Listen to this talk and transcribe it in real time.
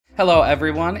Hello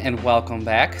everyone and welcome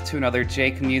back to another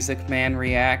JakeMusicMan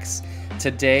Reacts.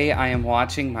 Today I am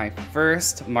watching my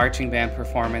first marching band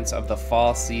performance of the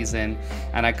fall season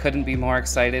and I couldn't be more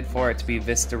excited for it to be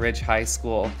Vista Ridge High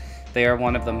School. They are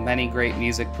one of the many great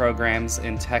music programs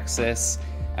in Texas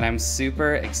and I'm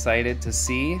super excited to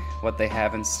see what they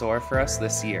have in store for us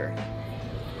this year.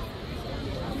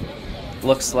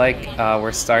 Looks like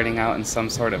we're starting out in some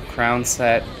sort of crown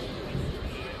set.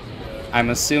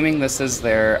 I'm assuming this is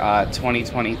their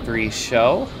 2023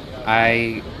 show.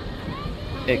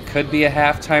 It could be a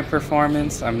halftime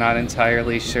performance, I'm not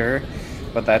entirely sure,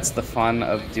 but that's the fun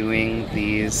of doing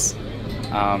these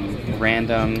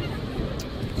random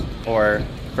or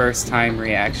first time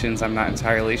reactions. I'm not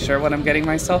entirely sure what I'm getting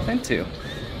myself into.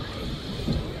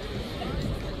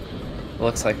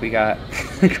 Looks like we got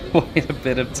quite a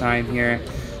bit of time here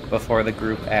before the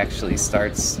group actually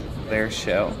starts their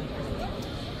show.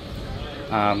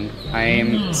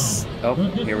 Oh,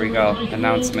 here we go.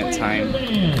 Announcement time.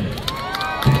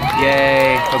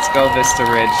 Yay! Let's go, Vista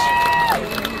Ridge.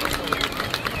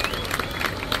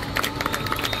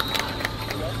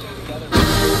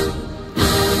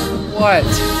 What?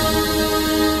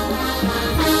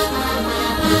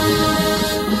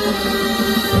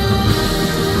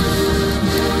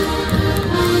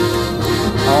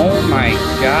 Oh my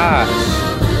gosh.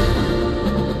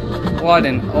 What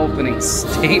an opening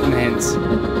statement.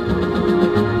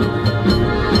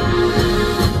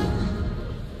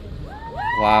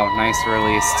 Wow, nice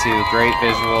release too. Great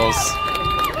visuals.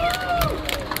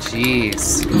 Jeez.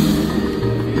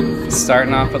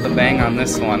 Starting off with a bang on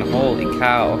this one. Holy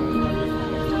cow.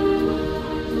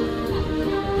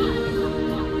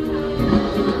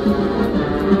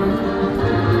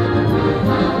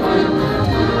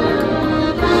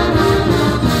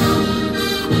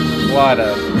 What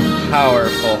a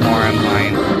powerful horn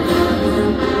line.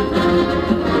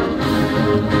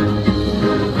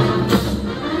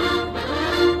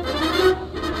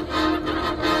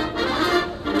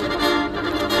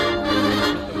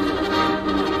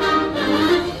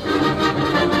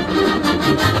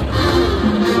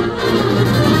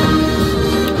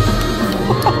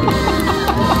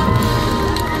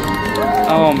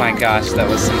 Oh my gosh, that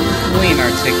was some clean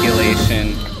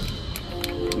articulation.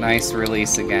 Nice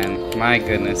release again. My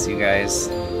goodness, you guys.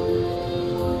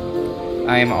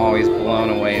 I am always blown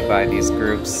away by these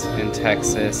groups in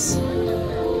Texas.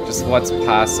 Just what's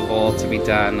possible to be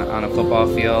done on a football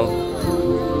field.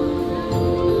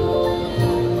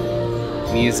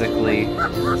 Musically,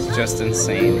 it's just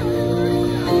insane.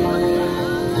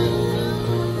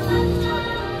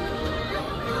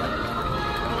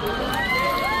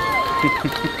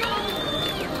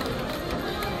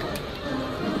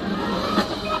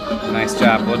 Nice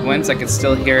job, Woodwinds. I can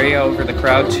still hear you over the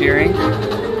crowd cheering.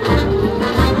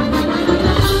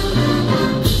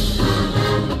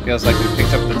 Feels like we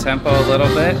picked up the tempo a little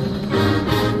bit.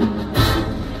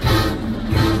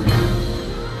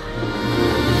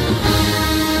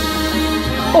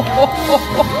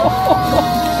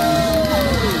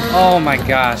 Oh my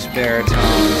gosh,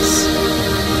 baritones.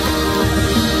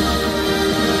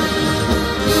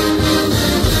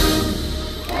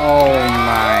 Oh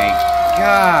my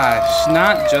gosh,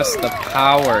 not just the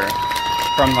power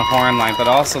from the horn line, but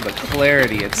also the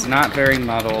clarity. It's not very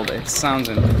muddled. It sounds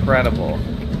incredible.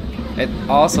 It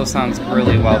also sounds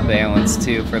really well balanced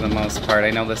too for the most part. I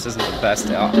know this isn't the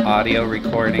best audio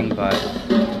recording, but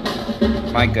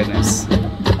my goodness.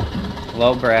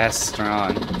 Low brass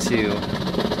strong too.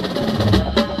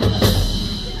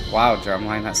 Wow,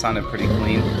 drumline, that sounded pretty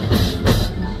clean.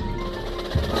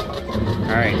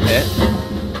 Alright, hit.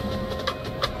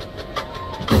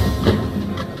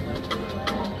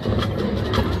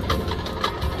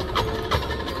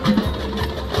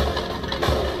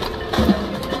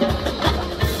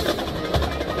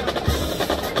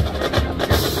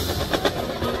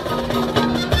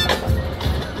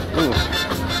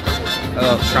 A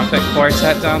little trumpet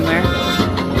quartet down there.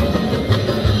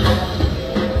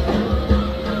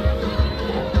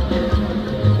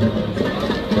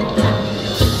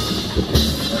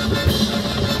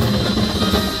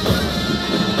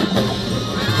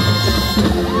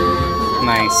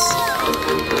 Nice.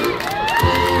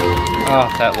 Oh,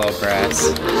 that low brass.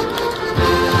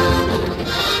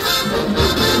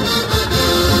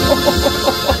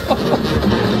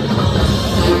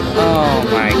 Oh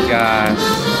my gosh.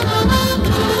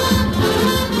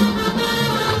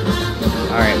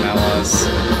 Alright, Mellows.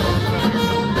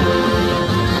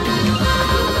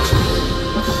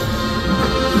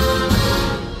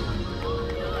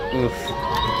 Oof.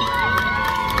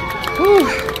 Whew.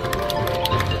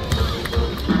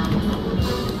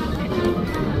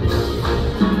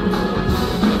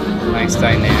 nice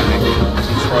dynamic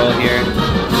control here.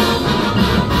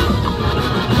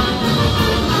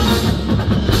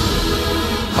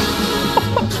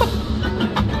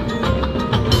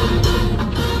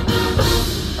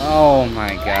 Oh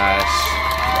my gosh.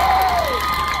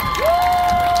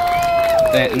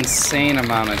 That insane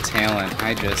amount of talent.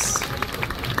 I just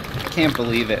can't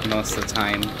believe it most of the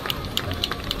time.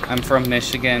 I'm from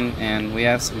Michigan, and we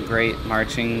have some great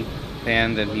marching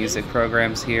band and music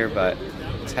programs here, but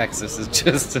Texas is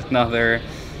just another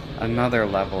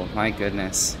level. My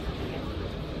goodness.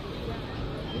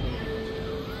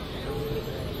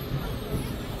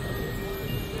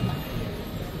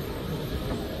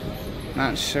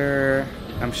 Not sure.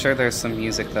 I'm sure there's some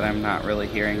music that I'm not really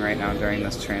hearing right now during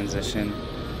this transition.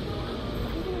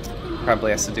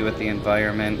 Probably has to do with the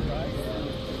environment.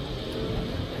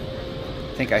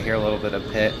 I think I hear a little bit of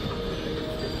pit.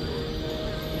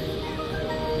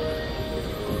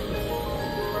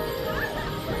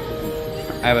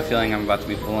 I have a feeling I'm about to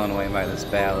be blown away by this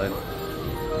ballad.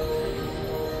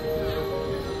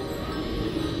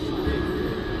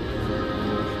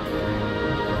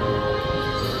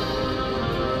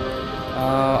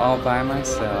 All by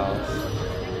myself.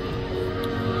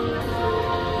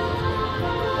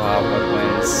 Wow,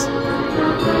 woodwinds.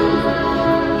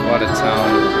 What a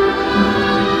tone.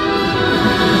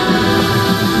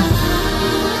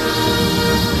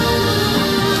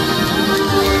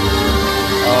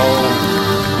 Oh.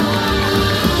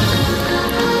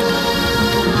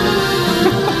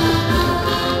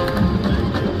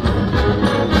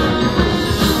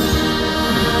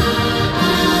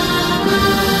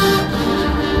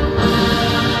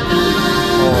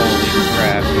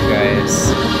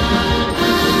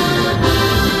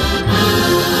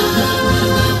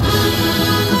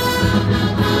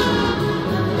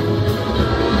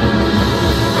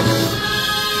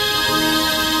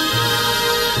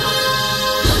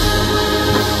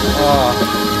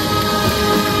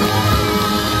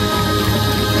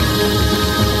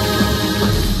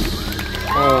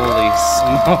 Holy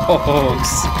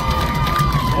smokes.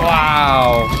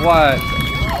 Wow, what?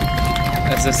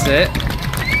 Is this it?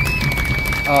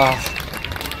 Oh,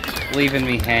 leaving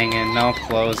me hanging, no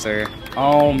closer.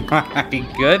 Oh my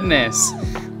goodness.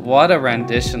 What a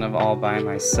rendition of All By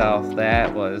Myself.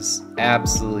 That was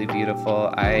absolutely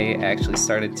beautiful. I actually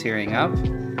started tearing up.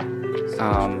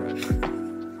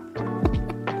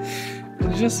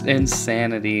 Just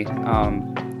insanity.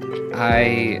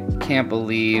 I can't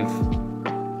believe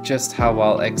just how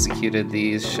well executed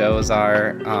these shows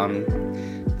are.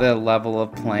 The level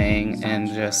of playing and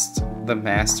just the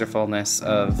masterfulness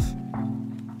of...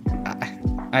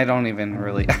 I don't even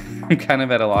really... I'm kind of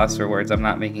at a loss for words. I'm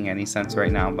not making any sense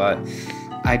right now, but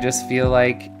I just feel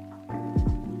like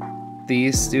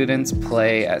these students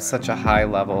play at such a high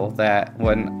level that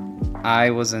when I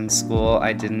was in school,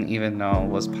 I didn't even know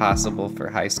was possible for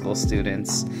high school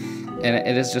students. And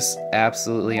it is just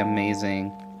absolutely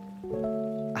amazing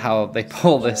how they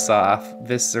pull this off.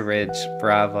 Vista Ridge,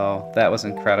 bravo. That was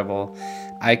incredible.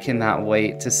 I cannot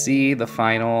wait to see the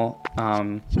final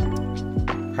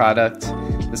product.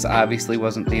 This obviously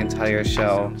wasn't the entire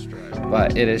show,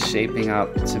 but it is shaping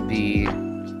up to be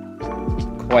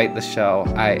quite the show.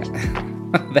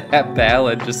 That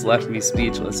ballad just left me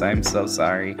speechless. I'm so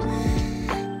sorry.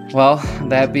 Well,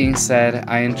 that being said,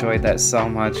 I enjoyed that so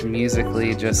much.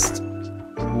 Musically, just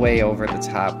way over the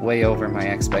top, way over my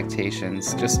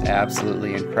expectations. Just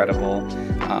absolutely incredible.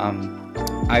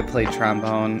 I played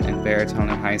trombone and baritone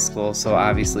in high school, so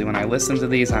obviously when I listen to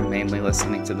these, I'm mainly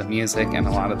listening to the music and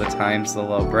a lot of the times the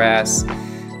low brass.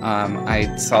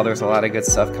 I saw there's a lot of good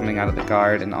stuff coming out of the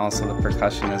guard and also the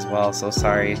percussion as well, so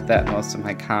sorry that most of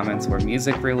my comments were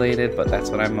music related, but that's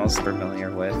what I'm most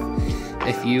familiar with.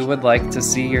 If you would like to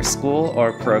see your school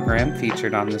or program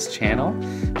featured on this channel,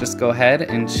 just go ahead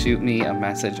and shoot me a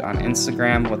message on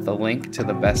Instagram with the link to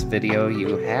the best video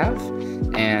you have,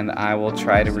 and I will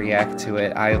try to react to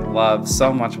it. I love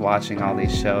so much watching all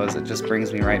these shows. It just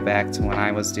brings me right back to when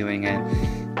I was doing it,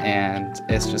 and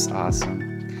it's just awesome.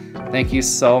 Thank you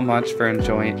so much for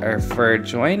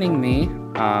joining me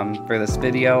for this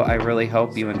video. I really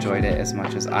hope you enjoyed it as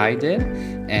much as I did,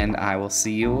 and I will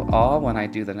see you all when I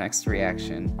do the next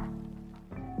reaction.